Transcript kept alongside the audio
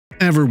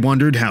Ever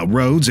wondered how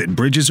roads and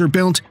bridges are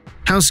built?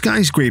 How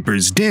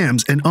skyscrapers,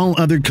 dams, and all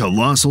other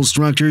colossal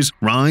structures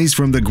rise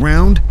from the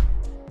ground?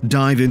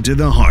 Dive into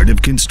the heart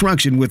of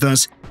construction with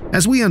us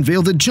as we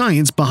unveil the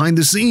giants behind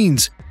the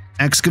scenes,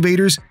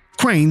 excavators,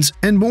 cranes,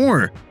 and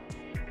more.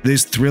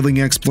 This thrilling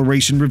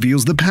exploration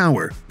reveals the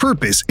power,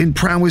 purpose, and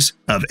prowess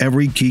of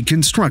every key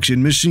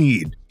construction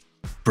machine.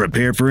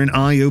 Prepare for an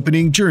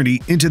eye-opening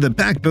journey into the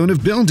backbone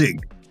of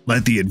building.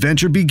 Let the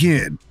adventure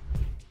begin.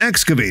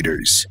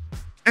 Excavators.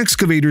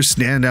 Excavators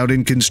stand out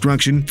in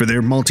construction for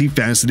their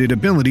multifaceted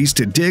abilities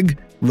to dig,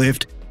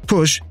 lift,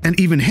 push, and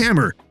even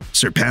hammer,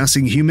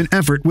 surpassing human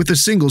effort with a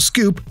single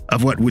scoop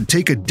of what would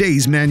take a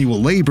day's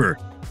manual labor.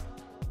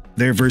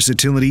 Their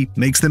versatility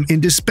makes them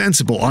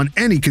indispensable on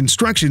any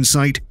construction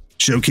site,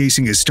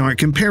 showcasing a stark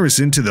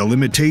comparison to the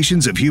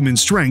limitations of human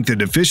strength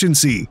and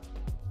efficiency.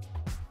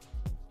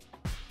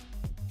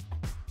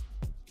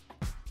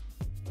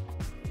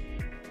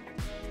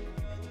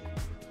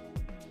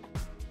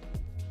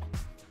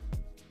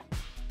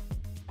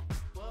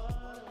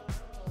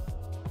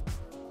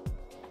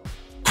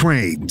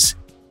 Cranes.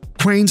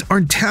 Cranes are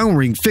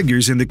towering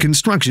figures in the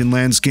construction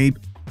landscape,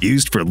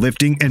 used for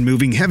lifting and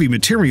moving heavy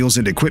materials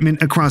and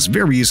equipment across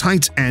various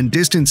heights and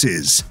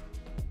distances.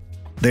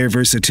 Their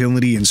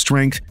versatility and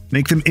strength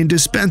make them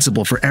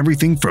indispensable for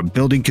everything from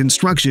building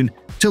construction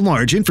to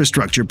large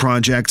infrastructure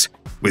projects,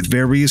 with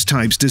various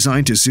types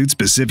designed to suit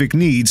specific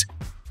needs,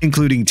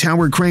 including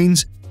tower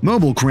cranes,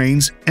 mobile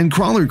cranes, and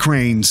crawler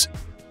cranes.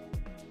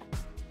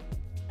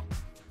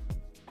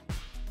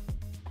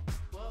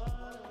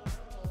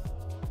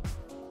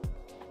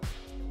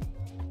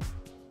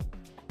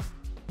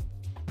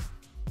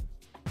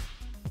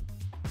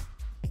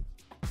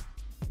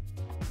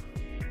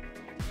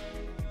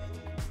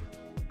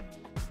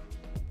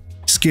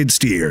 Skid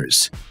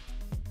steers.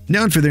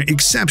 Known for their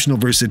exceptional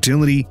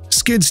versatility,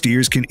 skid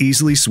steers can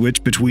easily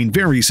switch between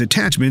various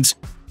attachments,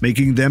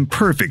 making them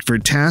perfect for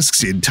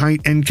tasks in tight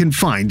and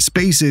confined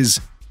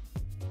spaces.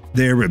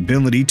 Their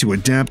ability to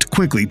adapt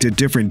quickly to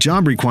different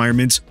job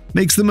requirements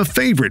makes them a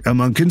favorite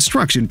among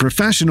construction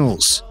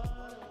professionals.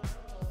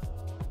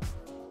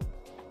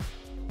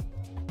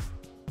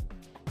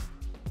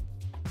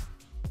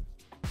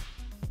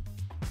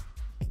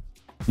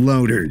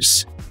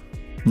 Loaders.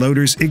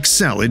 Loaders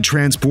excel at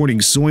transporting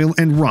soil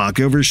and rock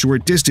over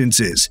short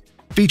distances,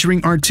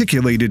 featuring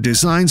articulated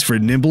designs for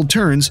nimble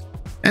turns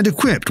and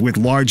equipped with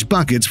large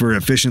buckets for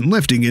efficient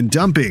lifting and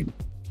dumping.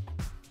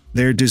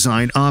 Their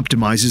design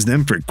optimizes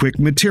them for quick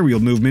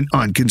material movement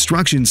on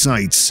construction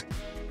sites.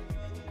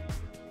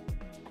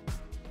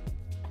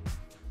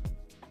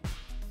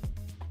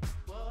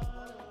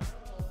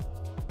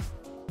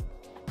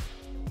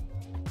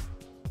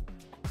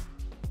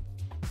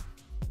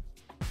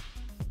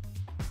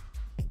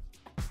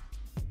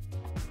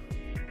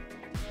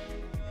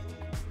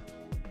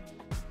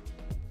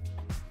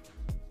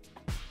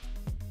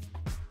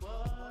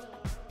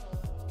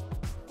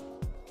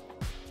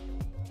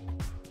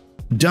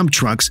 Dump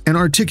trucks and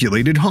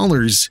articulated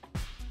haulers.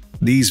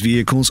 These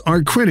vehicles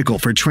are critical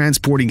for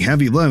transporting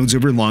heavy loads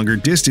over longer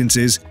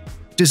distances,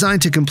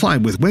 designed to comply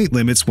with weight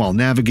limits while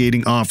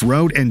navigating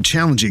off-road and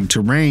challenging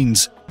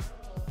terrains.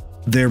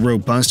 Their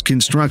robust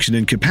construction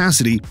and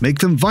capacity make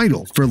them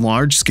vital for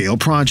large-scale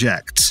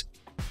projects.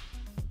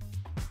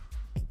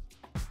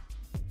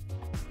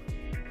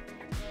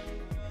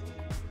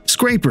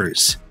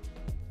 Scrapers.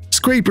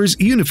 Scrapers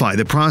unify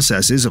the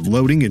processes of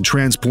loading and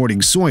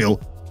transporting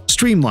soil,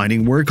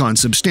 streamlining work on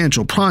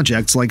substantial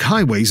projects like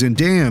highways and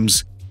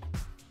dams.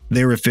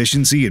 Their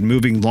efficiency in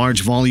moving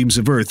large volumes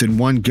of earth in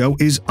one go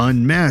is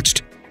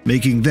unmatched,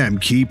 making them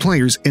key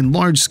players in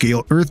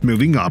large-scale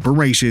earth-moving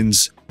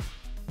operations.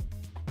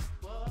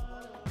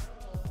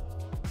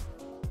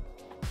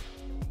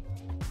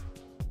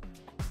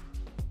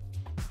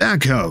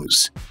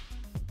 Backhoes.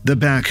 The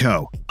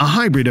backhoe, a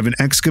hybrid of an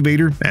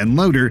excavator and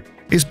loader,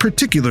 is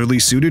particularly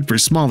suited for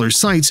smaller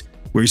sites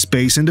where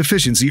space and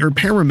efficiency are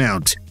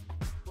paramount.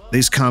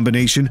 This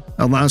combination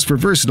allows for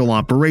versatile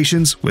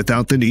operations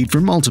without the need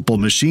for multiple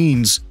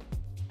machines.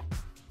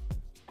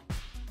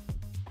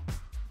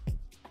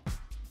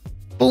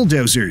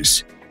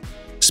 Bulldozers.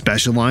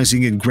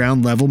 Specializing in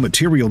ground-level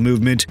material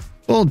movement,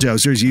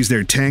 bulldozers use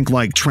their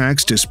tank-like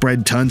tracks to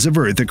spread tons of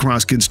earth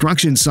across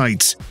construction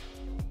sites.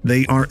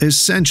 They are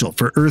essential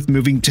for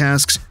earth-moving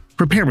tasks,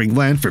 preparing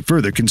land for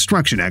further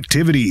construction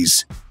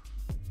activities.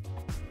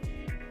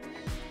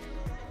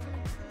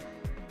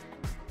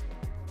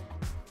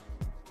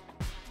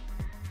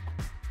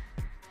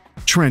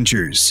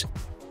 Trenchers.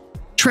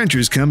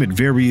 Trenchers come in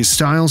various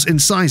styles and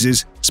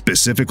sizes,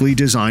 specifically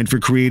designed for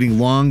creating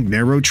long,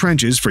 narrow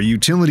trenches for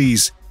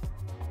utilities.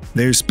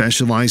 Their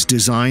specialized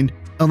design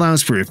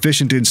allows for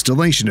efficient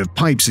installation of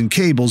pipes and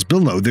cables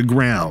below the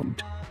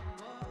ground.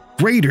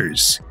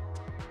 Graders.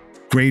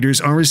 Graders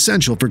are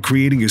essential for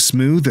creating a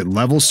smooth and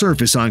level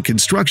surface on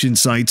construction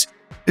sites,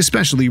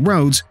 especially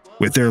roads,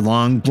 with their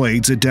long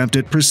blades adept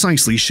at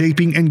precisely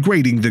shaping and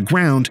grading the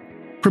ground,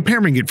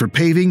 preparing it for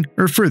paving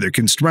or further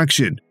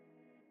construction.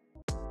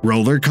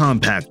 Roller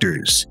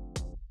compactors.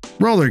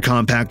 Roller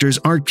compactors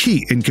are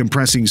key in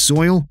compressing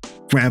soil,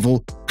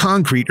 gravel,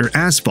 concrete, or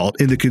asphalt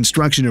in the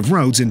construction of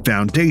roads and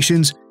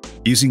foundations,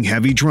 using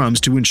heavy drums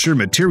to ensure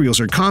materials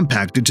are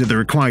compacted to the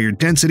required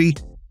density,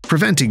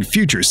 preventing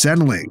future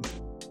settling.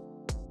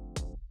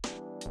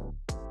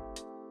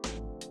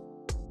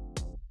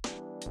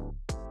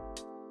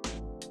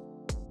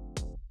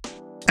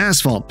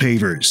 Asphalt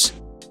pavers.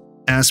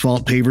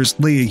 Asphalt pavers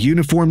lay a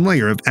uniform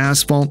layer of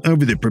asphalt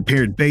over the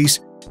prepared base,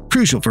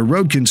 crucial for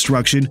road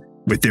construction,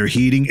 with their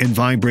heating and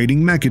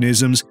vibrating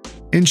mechanisms,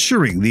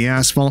 ensuring the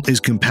asphalt is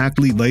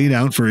compactly laid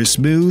out for a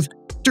smooth,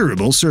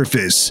 durable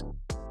surface.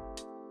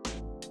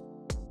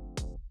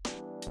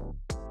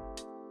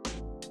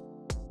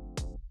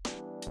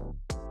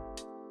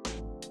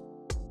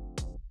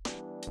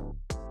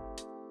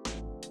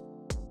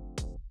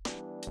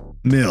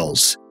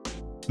 Mills.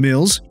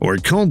 Mills, or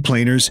cold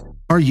planers,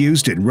 are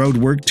used in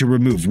roadwork to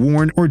remove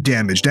worn or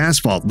damaged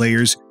asphalt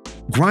layers,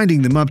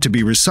 grinding them up to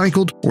be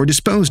recycled or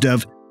disposed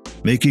of,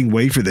 making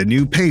way for the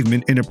new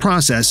pavement in a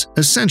process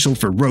essential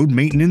for road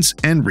maintenance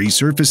and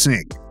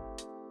resurfacing.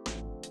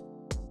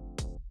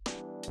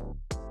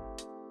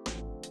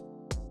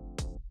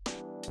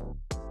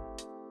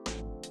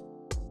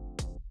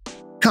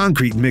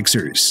 Concrete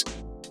mixers.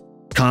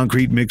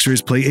 Concrete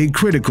mixers play a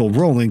critical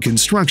role in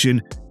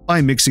construction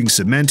by mixing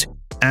cement,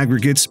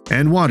 aggregates,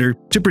 and water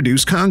to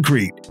produce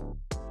concrete.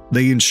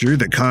 They ensure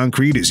that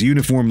concrete is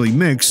uniformly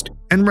mixed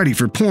and ready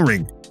for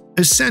pouring,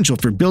 essential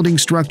for building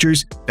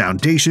structures,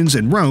 foundations,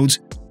 and roads,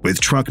 with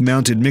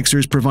truck-mounted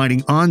mixers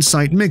providing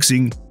on-site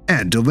mixing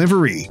and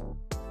delivery.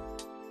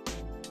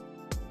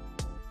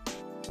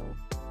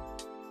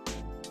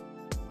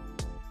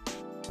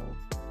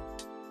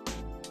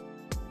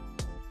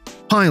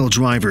 Pile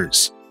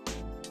drivers.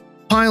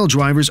 Pile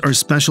drivers are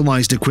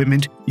specialized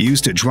equipment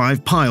used to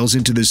drive piles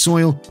into the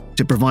soil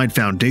to provide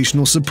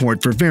foundational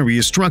support for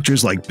various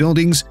structures like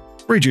buildings,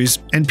 bridges,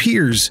 and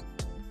piers.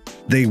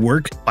 They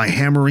work by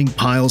hammering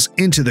piles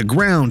into the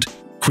ground,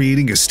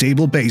 creating a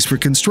stable base for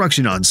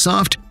construction on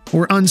soft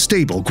or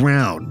unstable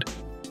ground.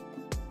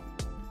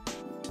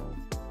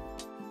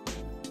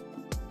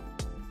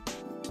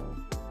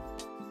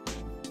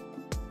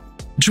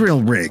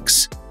 Drill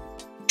rigs.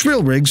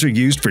 Drill rigs are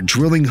used for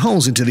drilling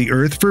holes into the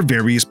earth for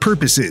various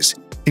purposes,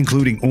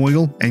 including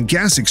oil and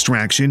gas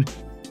extraction,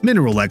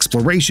 mineral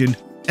exploration,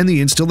 and the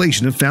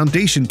installation of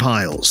foundation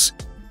piles.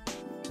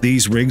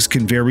 These rigs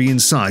can vary in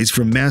size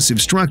from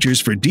massive structures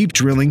for deep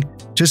drilling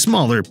to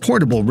smaller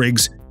portable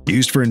rigs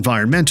used for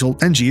environmental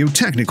and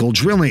geotechnical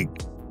drilling.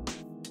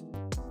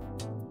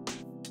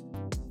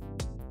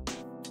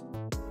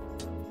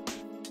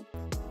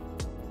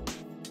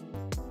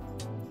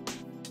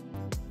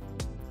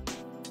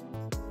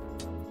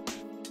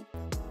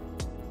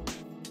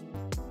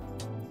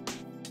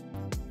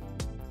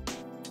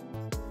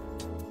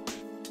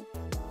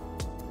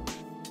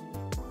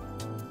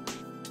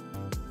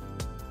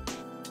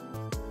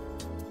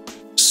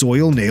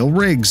 Soil nail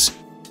rigs.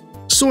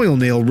 Soil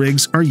nail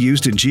rigs are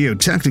used in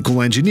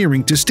geotechnical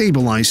engineering to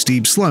stabilize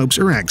steep slopes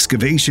or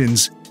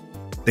excavations.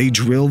 They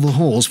drill the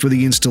holes for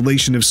the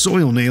installation of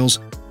soil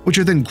nails, which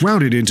are then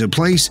grouted into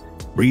place,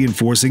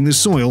 reinforcing the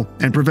soil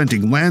and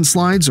preventing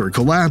landslides or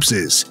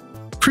collapses,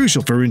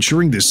 crucial for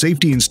ensuring the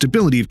safety and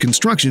stability of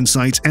construction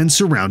sites and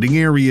surrounding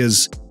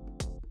areas.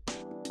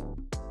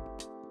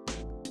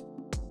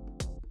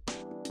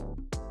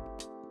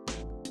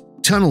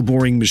 Tunnel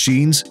boring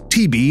machines,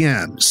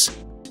 TBMs.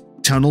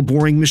 Tunnel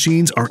boring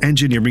machines are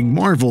engineering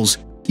marvels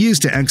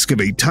used to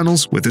excavate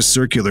tunnels with a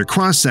circular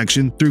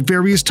cross-section through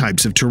various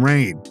types of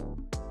terrain.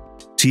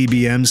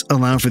 TBMs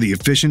allow for the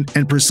efficient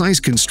and precise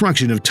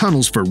construction of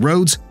tunnels for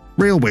roads,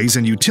 railways,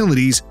 and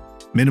utilities,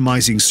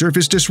 minimizing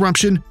surface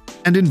disruption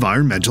and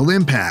environmental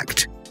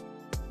impact.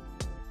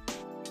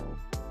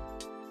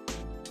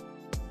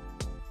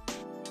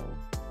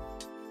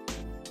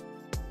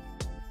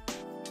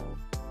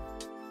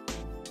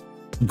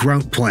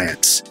 Grout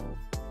plants.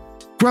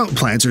 Grout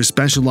plants are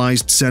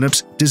specialized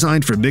setups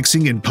designed for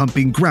mixing and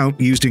pumping grout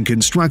used in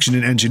construction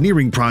and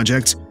engineering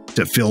projects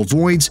to fill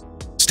voids,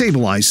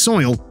 stabilize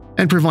soil,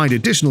 and provide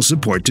additional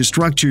support to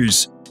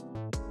structures.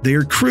 They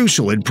are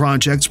crucial in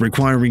projects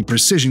requiring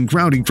precision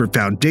grouting for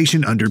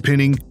foundation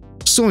underpinning,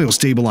 soil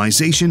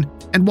stabilization,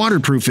 and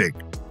waterproofing.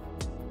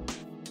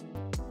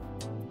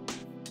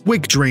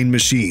 Wick drain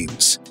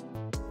machines.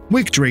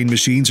 Wick drain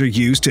machines are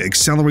used to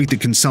accelerate the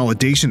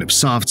consolidation of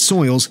soft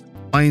soils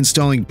by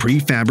installing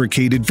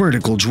prefabricated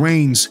vertical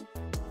drains.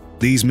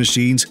 These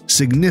machines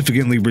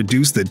significantly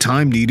reduce the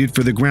time needed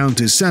for the ground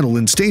to settle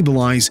and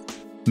stabilize,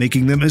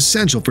 making them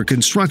essential for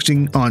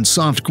constructing on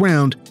soft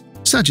ground,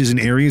 such as in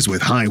areas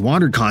with high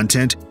water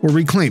content or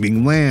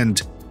reclaiming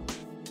land.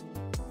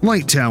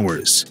 Light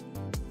towers.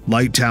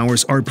 Light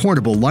towers are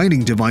portable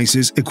lighting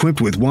devices equipped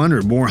with one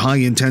or more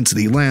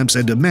high-intensity lamps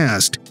and a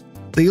mast.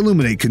 They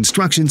illuminate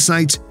construction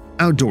sites,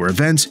 outdoor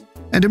events,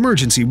 and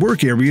emergency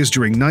work areas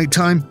during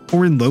nighttime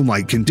or in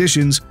low-light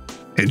conditions,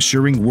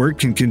 ensuring work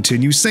can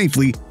continue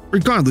safely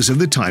regardless of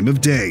the time of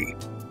day.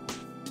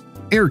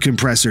 Air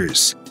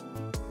compressors.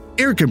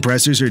 Air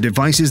compressors are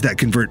devices that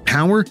convert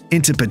power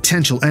into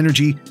potential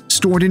energy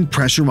stored in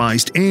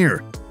pressurized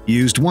air,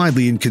 used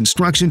widely in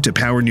construction to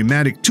power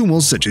pneumatic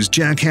tools such as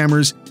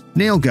jackhammers,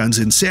 nail guns,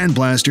 and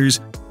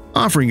sandblasters,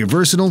 offering a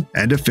versatile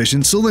and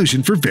efficient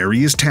solution for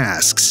various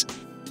tasks.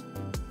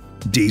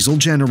 Diesel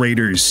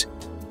generators.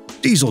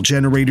 Diesel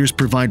generators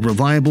provide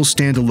reliable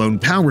standalone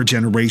power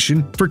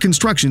generation for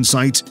construction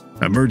sites,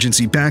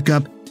 emergency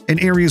backup, and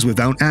areas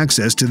without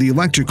access to the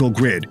electrical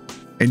grid,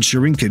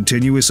 ensuring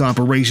continuous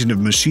operation of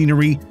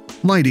machinery,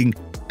 lighting,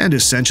 and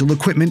essential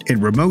equipment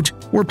in remote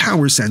or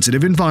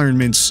power-sensitive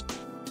environments.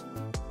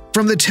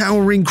 From the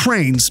towering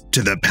cranes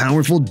to the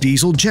powerful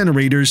diesel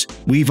generators,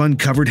 we've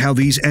uncovered how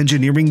these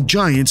engineering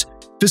giants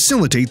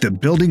facilitate the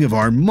building of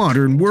our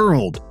modern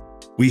world.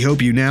 We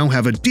hope you now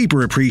have a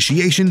deeper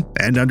appreciation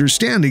and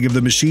understanding of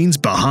the machines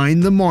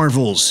behind the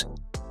marvels.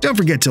 Don't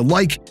forget to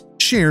like,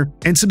 share,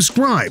 and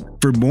subscribe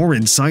for more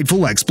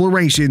insightful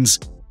explorations.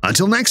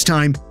 Until next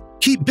time,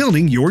 keep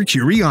building your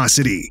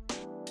curiosity.